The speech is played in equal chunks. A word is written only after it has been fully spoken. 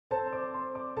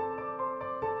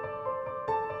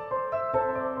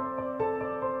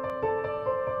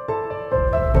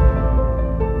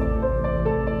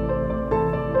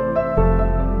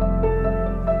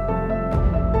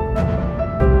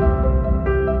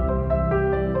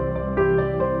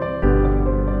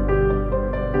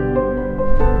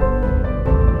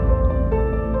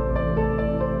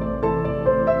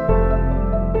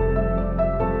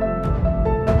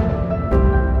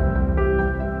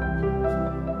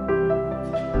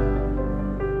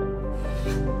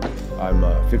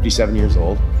I'm 57 years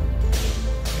old,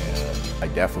 and I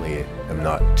definitely am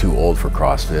not too old for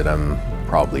CrossFit. I'm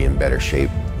probably in better shape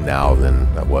now than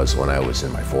I was when I was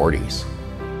in my 40s.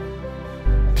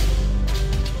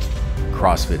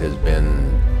 CrossFit has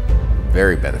been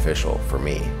very beneficial for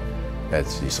me.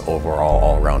 That's just overall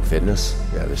all-around fitness.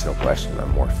 Yeah, there's no question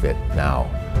I'm more fit now.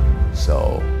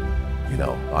 So, you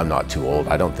know, I'm not too old.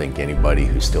 I don't think anybody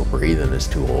who's still breathing is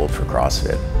too old for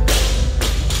CrossFit.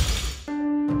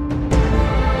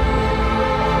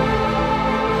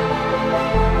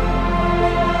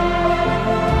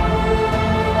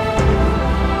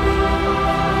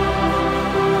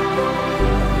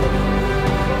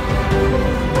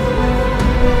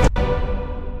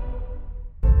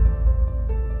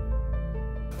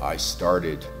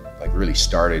 I really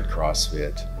started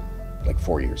CrossFit like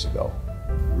 4 years ago.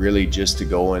 Really just to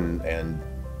go and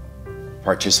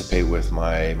participate with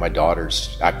my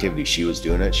daughter's activity. She was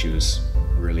doing it. She was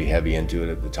really heavy into it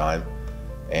at the time.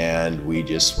 And we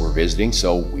just were visiting,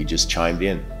 so we just chimed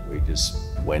in. We just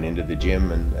went into the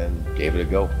gym and gave it a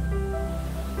go.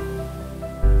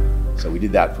 So we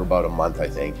did that for about a month, I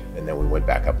think, and then we went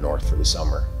back up north for the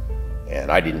summer.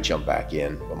 And I didn't jump back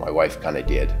in, but my wife kind of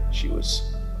did. She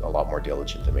was a lot more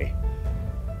diligent than me.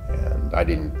 And I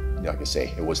didn't, like I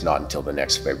say, it was not until the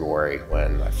next February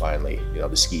when I finally, you know,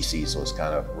 the ski season was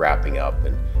kind of wrapping up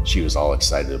and she was all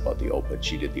excited about the Open.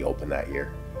 She did the Open that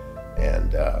year.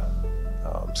 And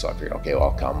so I figured, okay, well,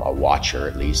 I'll come, I'll watch her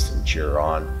at least and cheer her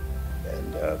on.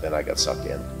 And then I got sucked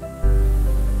in.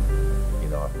 You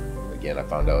know, again, I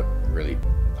found out really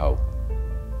how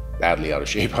badly out of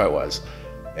shape I was.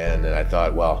 And then I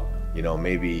thought, well, you know,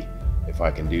 maybe if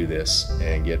I can do this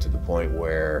and get to the point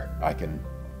where I can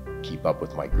keep up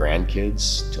with my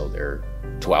grandkids till they're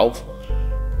 12,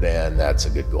 then that's a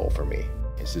good goal for me.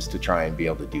 It's just to try and be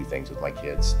able to do things with my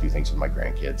kids, do things with my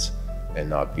grandkids, and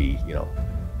not be, you know,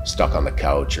 stuck on the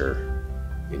couch or,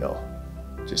 you know,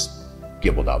 just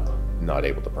gibbled up, not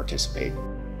able to participate.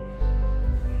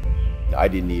 I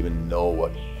didn't even know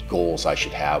what goals I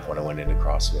should have when I went into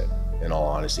CrossFit. In all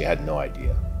honesty, I had no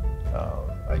idea.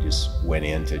 I just went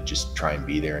in to just try and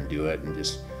be there and do it and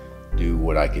just do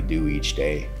what I could do each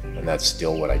day. And that's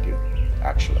still what I do,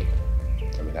 actually.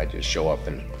 I mean, I just show up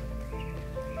and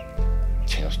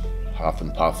just huff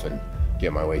and puff and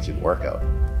get my way through the workout.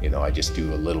 You know, I just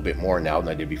do a little bit more now than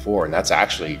I did before. And that's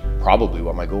actually probably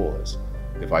what my goal is.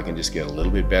 If I can just get a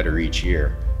little bit better each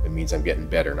year, it means I'm getting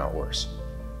better, not worse.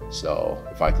 So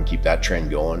if I can keep that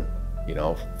trend going, you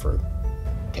know, for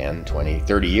 10, 20,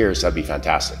 30 years, that'd be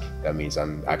fantastic. That means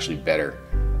I'm actually better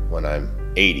when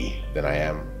I'm 80 than I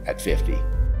am at 50.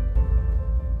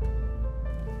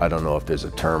 I don't know if there's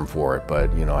a term for it,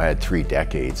 but you know, I had 3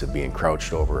 decades of being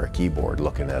crouched over a keyboard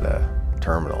looking at a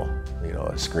terminal, you know,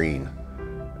 a screen.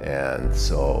 And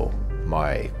so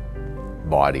my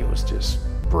body was just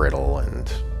brittle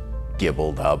and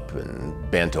gibbled up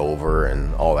and bent over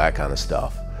and all that kind of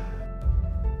stuff.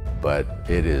 But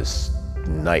it is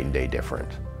night and day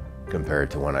different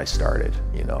compared to when I started,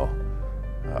 you know.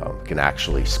 I can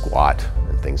actually squat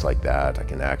and things like that. I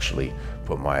can actually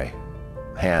put my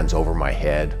hands over my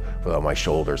head without my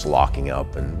shoulders locking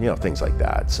up and, you know, things like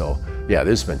that. So yeah,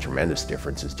 there's been tremendous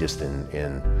differences just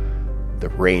in the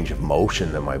range of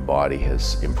motion that my body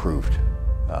has improved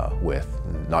with,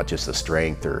 not just the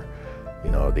strength or,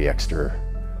 you know, the extra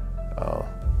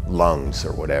lungs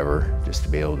or whatever, just to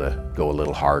be able to go a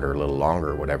little harder, a little longer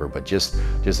or whatever, but just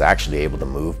actually able to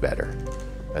move better.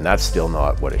 And that's still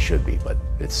not what it should be, but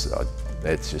it's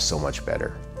just so much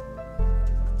better.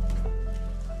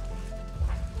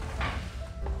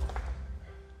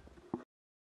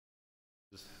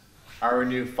 All right, we're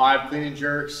gonna do 5 clean and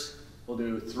jerks. We'll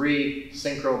do 3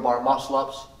 synchro bar muscle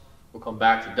ups. We'll come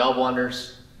back to double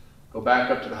unders. Go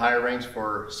back up to the higher rings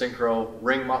for synchro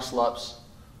ring muscle ups.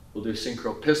 We'll do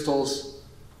synchro pistols.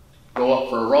 Go up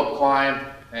for a rope climb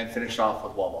and finish off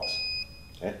with wall balls.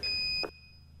 Okay.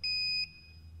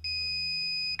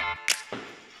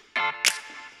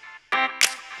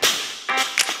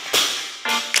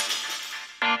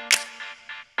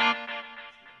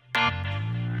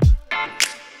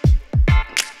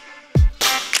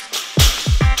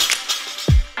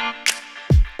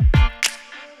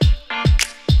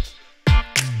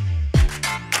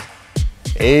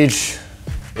 Age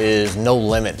is no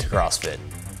limit to CrossFit.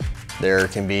 There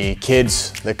can be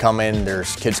kids that come in,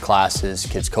 there's kids classes,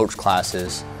 kids coach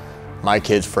classes. My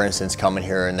kids, for instance, come in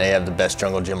here and they have the best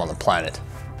jungle gym on the planet.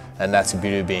 And that's the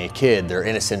beauty of being a kid, their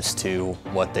innocence to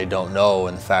what they don't know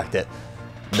and the fact that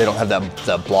they don't have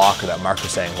that block or that marker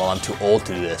saying, well, I'm too old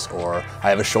to do this, or I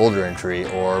have a shoulder injury,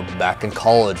 or back in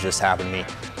college this happened to me.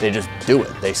 They just do it.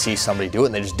 They see somebody do it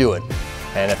and they just do it.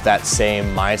 And if that same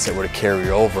mindset were to carry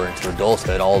over into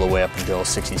adulthood all the way up until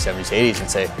 60s, 70s, 80s and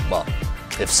say, well,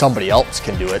 if somebody else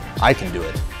can do it, I can do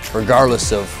it,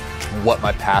 regardless of what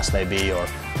my past may be or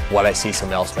what I see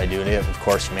somebody else may do. And of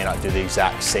course, you may not do the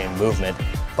exact same movement,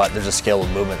 but there's a scale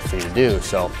of movement for you to do.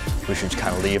 So we should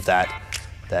kind of leave that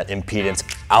impedance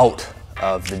out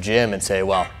of the gym and say,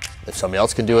 well, if somebody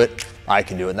else can do it, I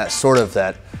can do it. And that's sort of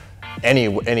that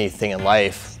anything in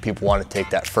life, people want to take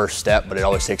that first step, but it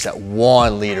always takes that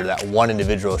one leader, that one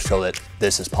individual to show that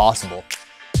this is possible.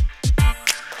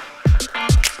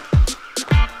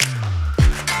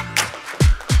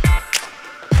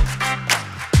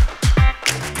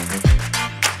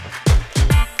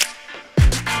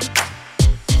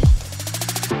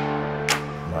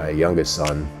 My youngest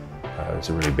son is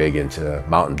really big into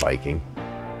mountain biking,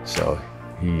 so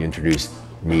he introduced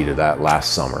me to that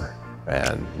last summer,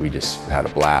 and we just had a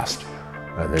blast.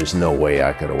 And there's no way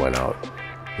I could have went out,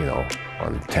 you know,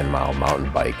 on a 10-mile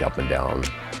mountain bike up and down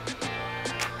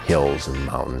hills and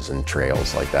mountains and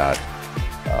trails like that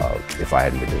if I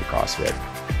hadn't been doing CrossFit.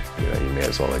 You know, you may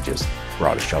as well have just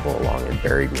brought a shovel along and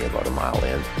buried me about a mile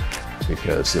in,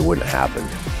 because it wouldn't have happened.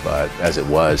 But as it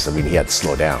was, I mean, he had to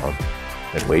slow down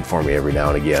and wait for me every now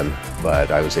and again,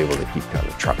 but I was able to keep kind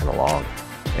of trucking along,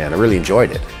 and I really enjoyed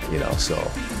it, you know. So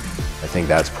I think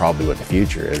that's probably what the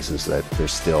future is that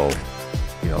there's still,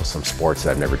 you know, some sports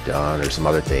that I've never done or some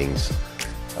other things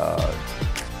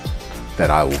that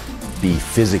I will be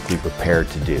physically prepared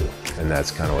to do. And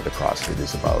that's kind of what the CrossFit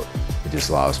is about. It just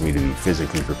allows me to be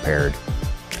physically prepared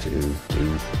to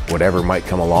do whatever might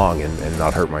come along and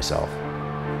not hurt myself.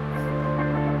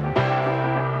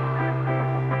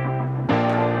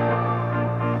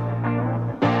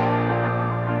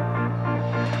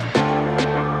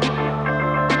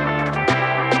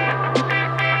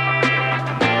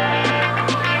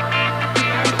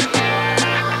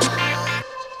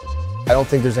 I don't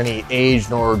think there's any age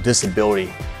nor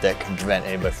disability that can prevent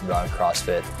anybody from doing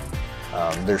CrossFit.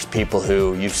 There's people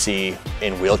who you see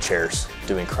in wheelchairs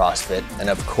doing CrossFit, and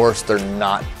of course they're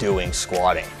not doing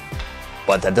squatting,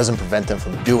 but that doesn't prevent them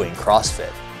from doing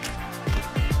CrossFit.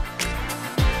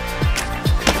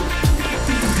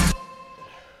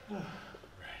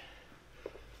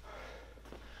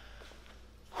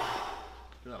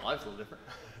 Life's a little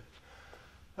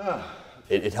different.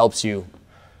 It helps you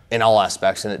in all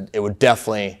aspects, and it would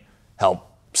definitely help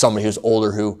somebody who's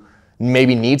older who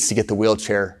maybe needs to get the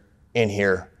wheelchair in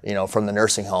here, you know, from the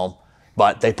nursing home,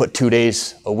 but they put 2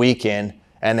 days a week in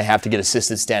and they have to get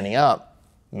assisted standing up.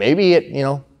 Maybe it, you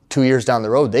know, 2 years down the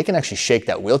road, they can actually shake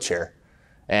that wheelchair,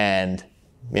 and,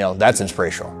 you know, that's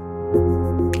inspirational.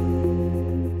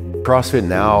 CrossFit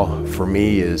now for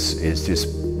me is just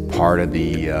part of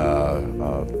the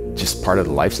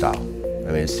lifestyle.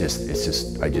 I mean, it's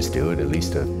just I just do it at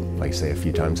least like I say, a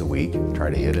few times a week,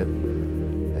 try to hit it,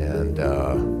 and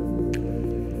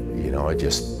you know,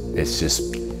 it's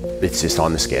just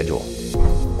on the schedule.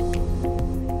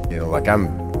 You know, like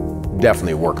I'm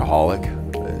definitely a workaholic,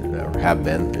 or have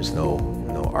been. There's no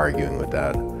arguing with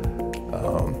that.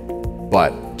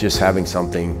 But just having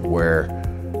something where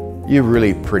you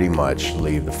really pretty much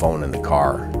leave the phone in the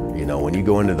car. You know, when you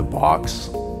go into the box,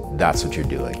 that's what you're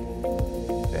doing.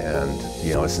 And,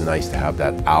 you know, it's nice to have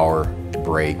that hour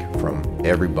break from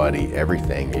everybody,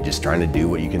 everything. You're just trying to do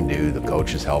what you can do. The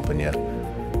coach is helping you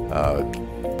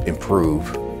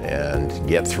improve and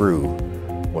get through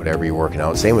whatever you're working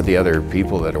out. Same with the other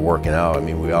people that are working out. I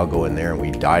mean, we all go in there and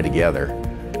we die together.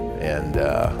 And,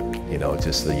 you know, it's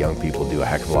just the young people do a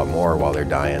heck of a lot more while they're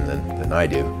dying than I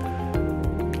do.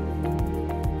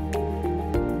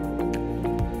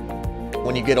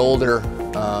 When you get older,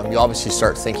 you obviously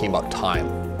start thinking about time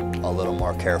a little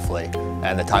more carefully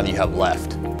and the time that you have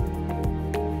left.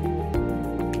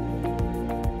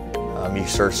 You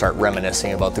start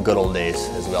reminiscing about the good old days,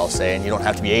 as we all say, and you don't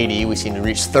have to be 80. We seem to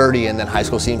reach 30, and then high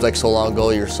school seems like so long ago.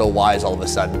 You're so wise all of a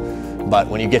sudden. But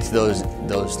when you get to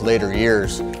those later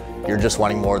years, you're just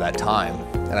wanting more of that time.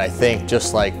 And I think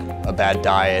just like a bad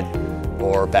diet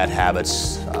or bad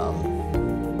habits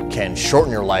can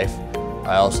shorten your life,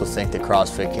 I also think that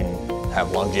CrossFit can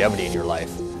have longevity in your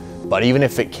life. But even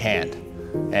if it can't,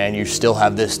 and you still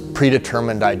have this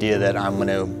predetermined idea that I'm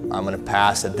gonna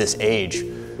pass at this age,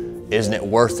 isn't it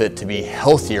worth it to be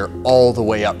healthier all the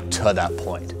way up to that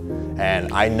point?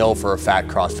 And I know for a fact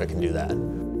CrossFit can do that.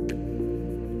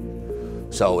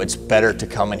 So it's better to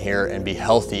come in here and be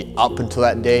healthy up until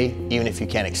that day, even if you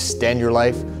can't extend your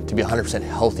life, to be 100%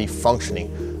 healthy, functioning,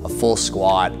 a full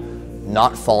squat,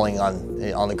 not falling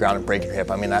on the ground and break your hip.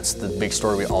 I mean, that's the big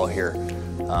story we all hear.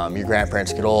 Your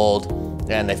grandparents get old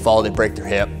and they fall, they break their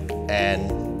hip,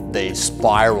 and they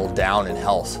spiral down in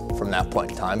health from that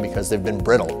point in time because they've been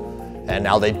brittle. And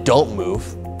now they don't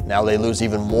move. Now they lose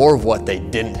even more of what they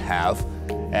didn't have.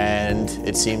 And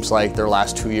it seems like their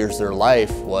last 2 years of their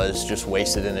life was just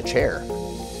wasted in a chair.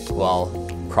 Well,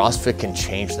 CrossFit can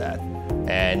change that.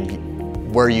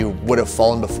 And where you would have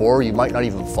fallen before, you might not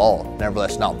even fall.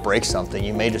 Nevertheless, not break something.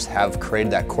 You may just have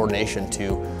created that coordination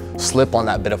to slip on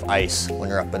that bit of ice when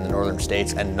you're up in the northern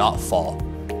states and not fall.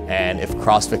 And if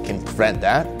CrossFit can prevent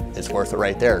that, it's worth it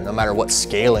right there. No matter what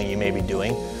scaling you may be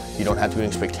doing, you don't have to be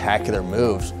doing spectacular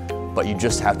moves, but you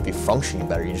just have to be functioning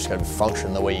better. You just got to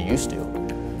function the way you used to.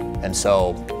 And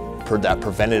so that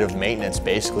preventative maintenance,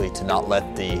 basically to not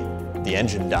let the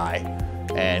engine die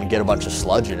and get a bunch of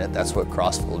sludge in it, that's what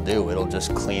CrossFit will do. It'll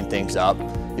just clean things up.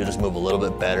 You'll just move a little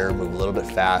bit better, move a little bit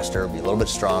faster, be a little bit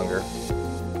stronger.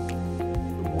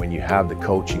 When you have the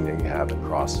coaching that you have in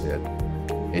CrossFit,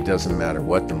 it doesn't matter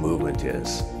what the movement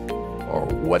is or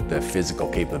what the physical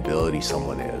capability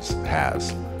someone has.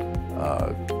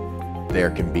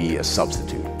 There can be a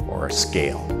substitute or a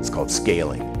scale. It's called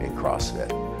scaling in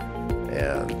CrossFit.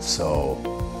 And so,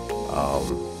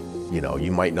 you know,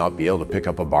 you might not be able to pick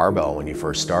up a barbell when you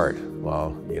first start.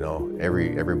 Well, you know,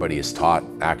 everybody is taught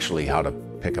actually how to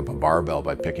pick up a barbell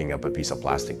by picking up a piece of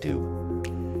plastic tube,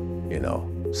 you know.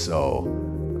 So,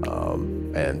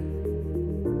 and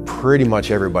pretty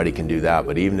much everybody can do that,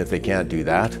 but even if they can't do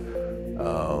that,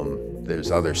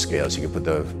 there's other scales. You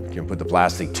can put the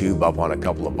plastic tube up on a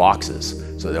couple of boxes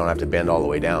so they don't have to bend all the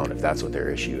way down if that's what their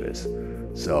issue is.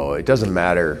 So it doesn't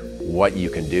matter what you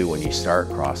can do when you start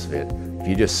CrossFit. If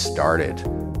you just start it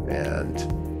and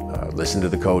listen to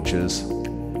the coaches,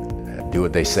 do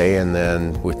what they say, and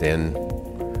then within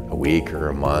a week or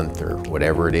a month or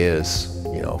whatever it is,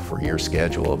 you know, for your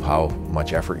schedule of how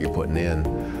much effort you're putting in,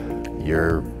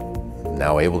 you're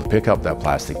now able to pick up that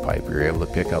plastic pipe. You're able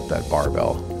to pick up that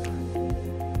barbell.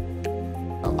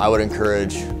 I would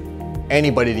encourage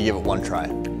anybody to give it one try.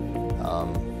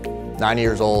 90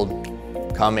 years old,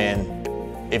 come in.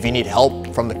 If you need help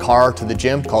from the car to the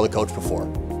gym, call the coach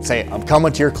before. Say, I'm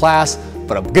coming to your class,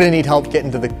 but I'm gonna need help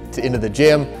getting into the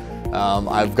gym.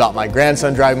 I've got my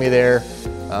grandson driving me there.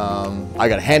 I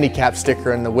got a handicap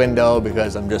sticker in the window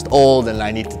because I'm just old and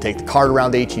I need to take the cart around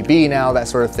the HEB now, that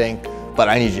sort of thing. But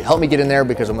I need you to help me get in there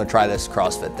because I'm gonna try this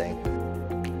CrossFit thing.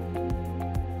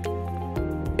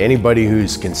 Anybody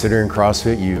who's considering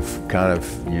CrossFit,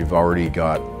 you've already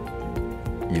got,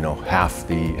 you know, half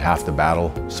the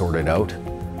battle sorted out.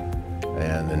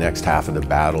 And the next half of the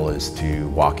battle is to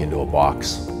walk into a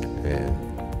box and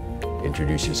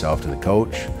introduce yourself to the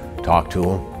coach, talk to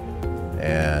him,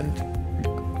 and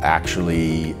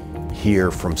actually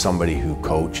hear from somebody who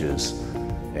coaches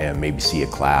and maybe see a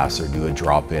class or do a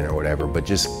drop-in or whatever, but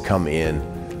just come in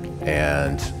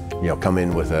and, you know, come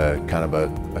in with a kind of a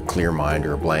clear mind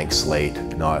or a blank slate,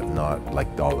 not like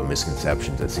all the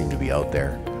misconceptions that seem to be out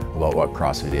there about what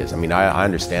CrossFit is. I mean, I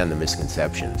understand the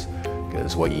misconceptions,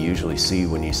 because what you usually see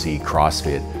when you see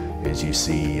CrossFit is you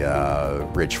see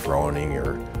Rich Froning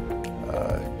or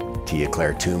Tia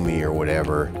Claire Toomey or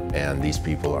whatever, and these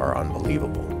people are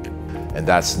unbelievable. And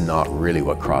that's not really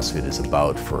what CrossFit is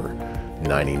about for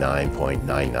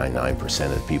 99.999%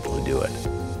 of the people who do it.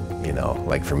 You know,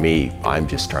 like for me, I'm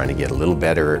just trying to get a little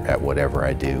better at whatever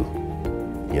I do,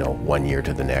 you know, 1 year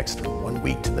to the next or 1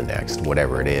 week to the next,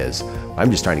 whatever it is. I'm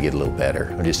just trying to get a little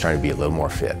better. I'm just trying to be a little more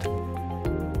fit.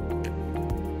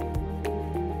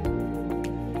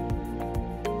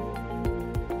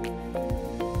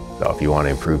 So if you want to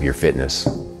improve your fitness,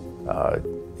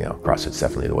 you know, CrossFit's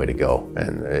definitely the way to go.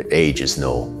 And age is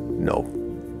no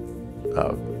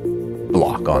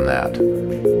block on that.